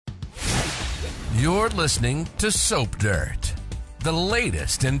You're listening to Soap Dirt, the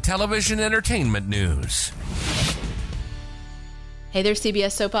latest in television entertainment news. Hey there,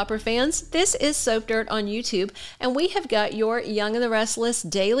 CBS soap opera fans. This is Soap Dirt on YouTube, and we have got your Young and the Restless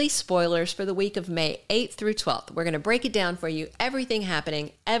daily spoilers for the week of May 8th through 12th. We're going to break it down for you, everything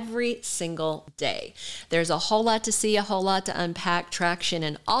happening every single day. There's a whole lot to see, a whole lot to unpack, traction,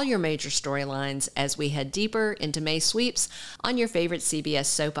 and all your major storylines as we head deeper into May sweeps on your favorite CBS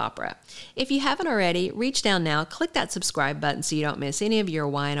soap opera. If you haven't already, reach down now, click that subscribe button so you don't miss any of your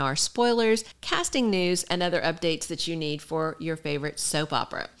Y&R spoilers, casting news, and other updates that you need for your favorite soap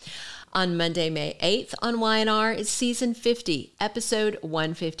opera. On Monday, May 8th on Y&R, it's season 50, episode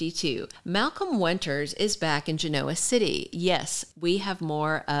 152. Malcolm Winters is back in Genoa City. Yes, we have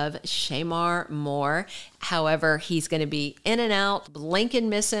more of Shemar Moore. However, he's going to be in and out, blink and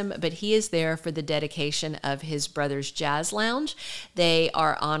miss him, but he is there for the dedication of his brother's jazz lounge. They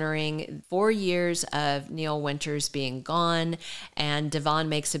are honoring 4 years of Neil Winters being gone, and Devon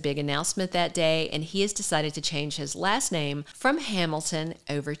makes a big announcement that day, and he has decided to change his last name from Hamilton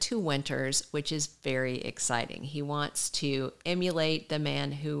over to Winters, which is very exciting. He wants to emulate the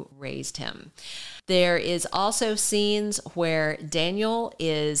man who raised him. There is also scenes where Daniel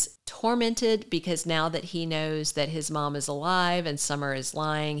is tormented because now that he knows that his mom is alive and Summer is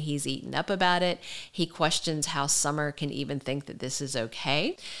lying, he's eaten up about it. He questions how Summer can even think that this is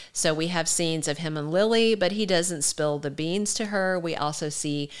okay. So we have scenes of him and Lily, but he doesn't spill the beans to her. We also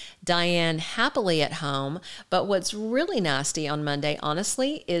see Diane happily at home. But what's really nasty on Monday,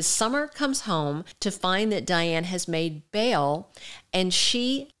 honestly, is Summer comes home to find that Diane has made bail, and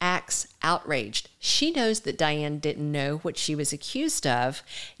she acts outraged. She knows that Diane didn't know what she was accused of,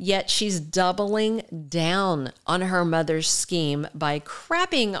 yet she's doubling down on her mother's scheme by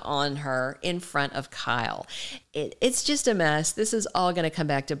crapping on her in front of Kyle. It's just a mess. This is all going to come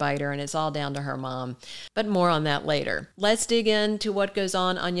back to bite her, and it's all down to her mom. But more on that later. Let's dig into what goes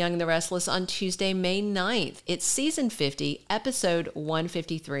on Young and the Restless on Tuesday, May 9th. It's season 50, episode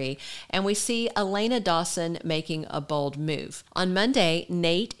 153, and we see Elena Dawson making a bold move. On Monday,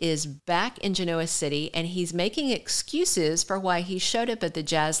 Nate is back in Genoa City, and he's making excuses for why he showed up at the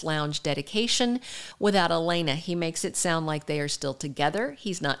Jazz Lounge dedication without Elena. He makes it sound like they are still together.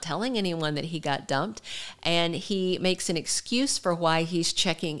 He's not telling anyone that he got dumped, and he makes an excuse for why he's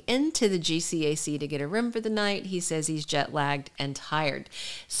checking into the GCAC to get a room for the night. He says he's jet lagged and tired.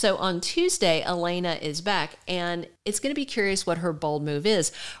 So on Tuesday, Elena is back, and it's going to be curious what her bold move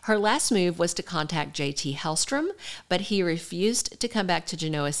is. Her last move was to contact JT Hellstrom, but he refused to come back to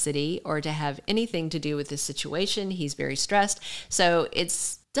Genoa City or to have anything to do with this situation. He's very stressed. So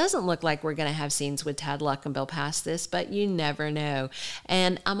doesn't look like we're going to have scenes with Tad Luckenbill past this, but you never know.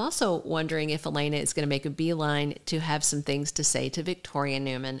 And I'm also wondering if Elena is going to make a beeline to have some things to say to Victoria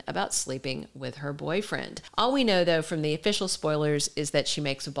Newman about sleeping with her boyfriend. All we know, though, from the official spoilers is that she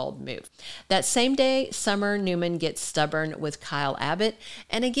makes a bold move. That same day, Summer Newman gets stubborn with Kyle Abbott.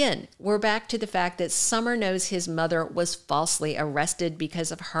 And again, we're back to the fact that Summer knows his mother was falsely arrested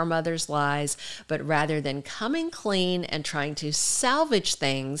because of her mother's lies, but rather than coming clean and trying to salvage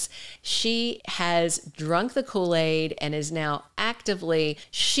things, she has drunk the Kool-Aid and is now actively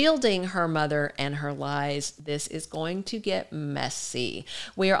shielding her mother and her lies. This is going to get messy.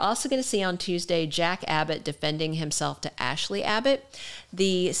 We are also going to see on Tuesday Jack Abbott defending himself to Ashley Abbott.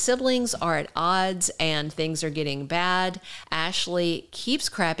 The siblings are at odds and things are getting bad. Ashley keeps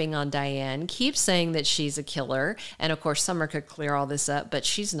crapping on Diane, keeps saying that she's a killer. And of course, Summer could clear all this up, but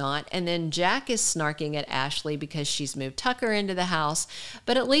she's not. And then Jack is snarking at Ashley because she's moved Tucker into the house,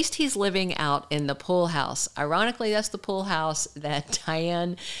 but at least he's living out in the pool house. Ironically, that's the pool house that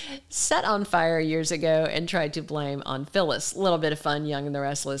Diane set on fire years ago and tried to blame on Phyllis. A little bit of fun Young and the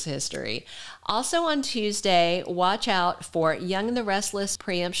Restless history. Also on Tuesday, watch out for Young and the Restless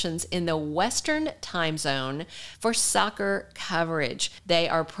preemptions in the Western time zone for soccer coverage. They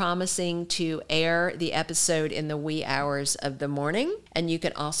are promising to air the episode in the wee hours of the morning, and you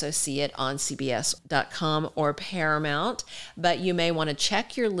can also see it on CBS.com or Paramount, but you may want to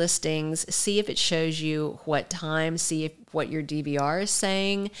check your listings, see if it shows you what time, see if what your DVR is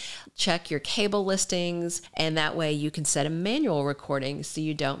saying, check your cable listings, and that way you can set a manual recording so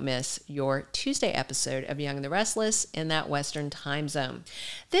you don't miss your Tuesday episode of Young and the Restless in that Western time zone.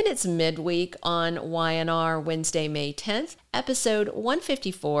 Then it's midweek on Y&R Wednesday, May 10th, episode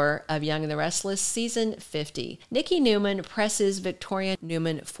 154 of Young and the Restless, season 50. Nikki Newman presses Victoria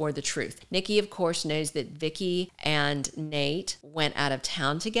Newman for the truth. Nikki, of course, knows that Vicky and Nate went out of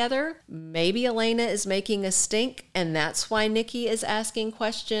town together. Maybe Elena is making a stink. and that's why Nikki is asking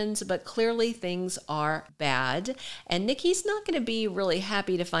questions, but clearly things are bad. And Nikki's not going to be really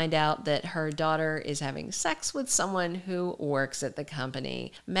happy to find out that her daughter is having sex with someone who works at the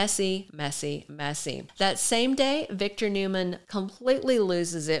company. Messy, messy, messy. That same day, Victor Newman completely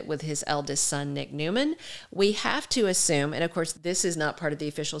loses it with his eldest son, Nick Newman. We have to assume, and of course this is not part of the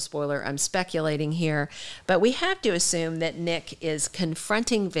official spoiler, I'm speculating here, but we have to assume that Nick is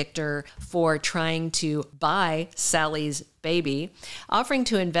confronting Victor for trying to buy Sally's baby. Offering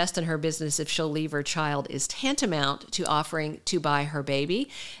to invest in her business if she'll leave her child is tantamount to offering to buy her baby.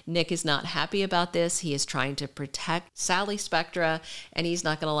 Nick is not happy about this. He is trying to protect Sally Spectra, and he's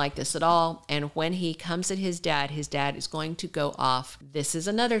not going to like this at all. And when he comes at his dad is going to go off. This is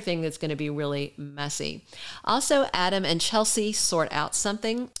another thing that's going to be really messy. Also, Adam and Chelsea sort out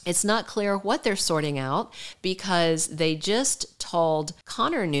something. It's not clear what they're sorting out because they just told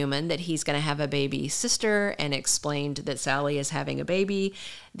Connor Newman that he's going to have a baby sister and explained that Sally is having a baby.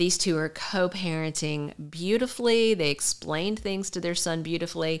 These two are co-parenting beautifully. They explained things to their son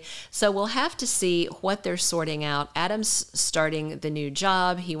beautifully. So we'll have to see what they're sorting out. Adam's starting the new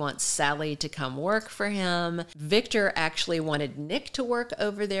job. He wants Sally to come work for him. Victor actually wanted Nick to work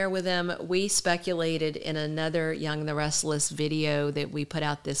over there with him. We speculated in another Young and the Restless video that we put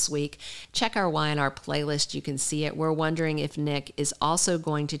out this week. Check our Y&R playlist. You can see it. We're wondering if Nick is also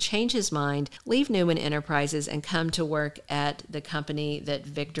going to change his mind, leave Newman Enterprises, and come to work at the company that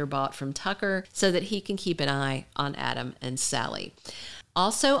Victor bought from Tucker so that he can keep an eye on Adam and Sally.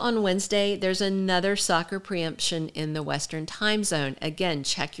 Also on Wednesday, there's another soccer preemption in the Western time zone. Again,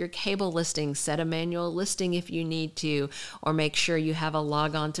 check your cable listing, set a manual listing if you need to, or make sure you have a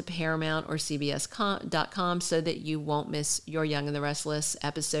log on to Paramount or CBS.com so that you won't miss your Young and the Restless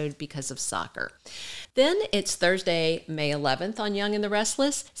episode because of soccer. Then it's Thursday, May 11th on Young and the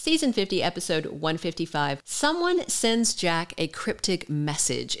Restless, Season 50, Episode 155. Someone sends Jack a cryptic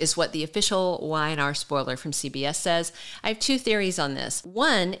message, is what the official Y&R spoiler from CBS says. I have two theories on this.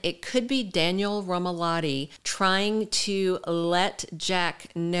 One, it could be Daniel Romalotti trying to let Jack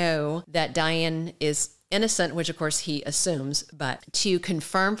know that Diane is innocent, which of course he assumes, but to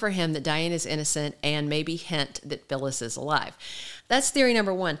confirm for him that Diane is innocent and maybe hint that Phyllis is alive. That's theory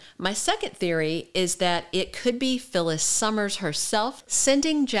number one. My second theory is that it could be Phyllis Summers herself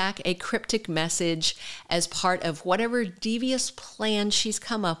sending Jack a cryptic message as part of whatever devious plan she's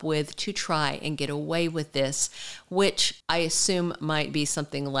come up with to try and get away with this, which I assume might be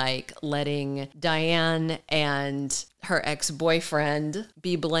something like letting Diane and her ex-boyfriend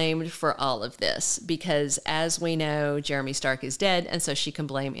be blamed for all of this because, as we know, Jeremy Stark is dead, and so she can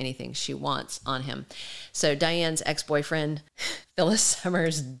blame anything she wants on him. So Diane's ex-boyfriend, Phyllis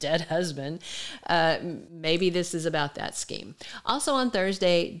Summers' dead husband, maybe this is about that scheme. Also on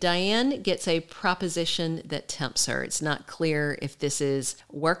Thursday, Diane gets a proposition that tempts her. It's not clear if this is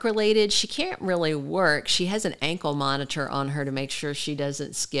work-related. She can't really work. She has an ankle monitor on her to make sure she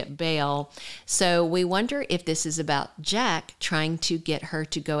doesn't skip bail. So we wonder if this is about Jack trying to get her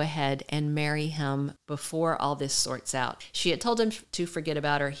to go ahead and marry him before all this sorts out. She had told him to forget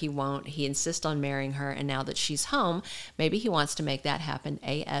about her. He won't. He insists on marrying her, and now that she's home, maybe he wants to make that happen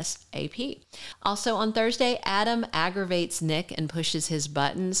ASAP. Also on Thursday, Adam aggravates Nick and pushes his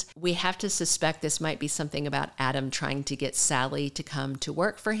buttons. We have to suspect this might be something about Adam trying to get Sally to come to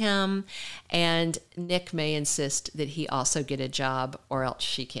work for him, and Nick may insist that he also get a job or else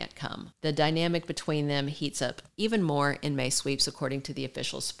she can't come. The dynamic between them heats up even more in May sweeps, according to the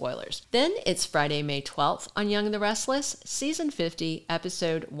official spoilers. Then it's Friday, May 12th on Young and the Restless, Season 50,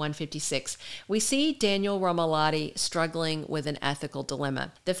 Episode 156. We see Daniel Romalotti struggling with an ethical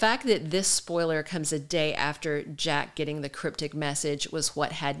dilemma. The fact that this spoiler comes a day after Jack getting the cryptic message was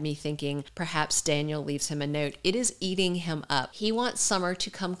what had me thinking perhaps Daniel leaves him a note. It is eating him up. He wants Summer to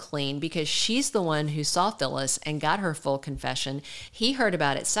come clean because she's the one who saw Phyllis and got her full confession. He heard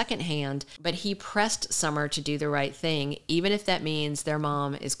about it secondhand, but he pressed Summer to do the right thing, even if that means their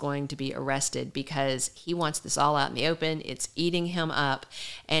mom is going to be arrested, because he wants this all out in the open. It's eating him up,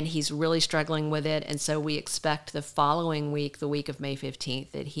 and he's really struggling with it. And so we expect the following week, the week of May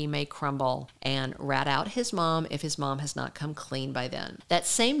 15th, that he may crumble and rat out his mom if his mom has not come clean by then. That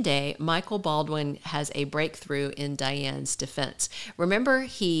same day, Michael Baldwin has a breakthrough in Diane's defense. Remember,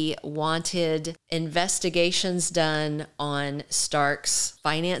 he wanted investigations done on Stark's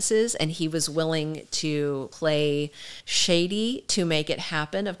finances, and he was willing to play shady to make it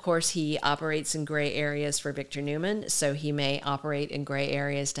happen. Of course, he operates in gray areas for Victor Newman, so he may operate in gray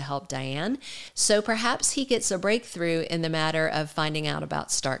areas to help Diane. So perhaps he gets a breakthrough in the matter matter of finding out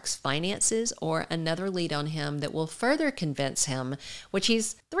about Stark's finances or another lead on him that will further convince him, which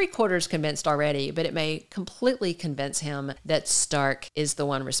he's 3/4 convinced already, but it may completely convince him that Stark is the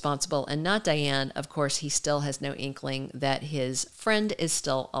one responsible and not Diane. Of course, he still has no inkling that his friend is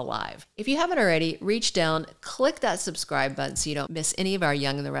still alive. If you haven't already, reach down, click that subscribe button so you don't miss any of our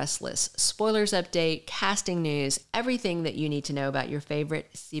Young and the Restless spoilers update, casting news, everything that you need to know about your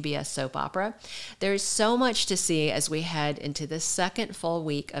favorite CBS soap opera. There's so much to see as we head into the second full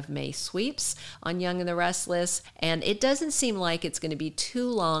week of May sweeps on Young and the Restless, and it doesn't seem like it's going to be too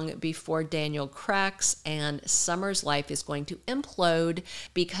long before Daniel cracks and Summer's life is going to implode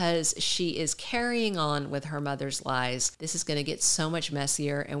because she is carrying on with her mother's lies. This is going to get so much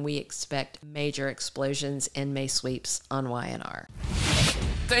messier, and we expect major explosions in May sweeps on YNR.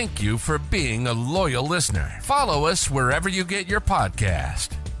 Thank you for being a loyal listener. Follow us wherever you get your podcast,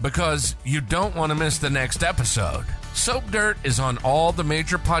 because you don't want to miss the next episode. Soap Dirt is on all the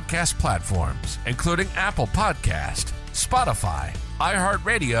major podcast platforms, including Apple Podcast, Spotify,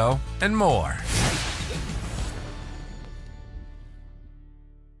 iHeartRadio, and more.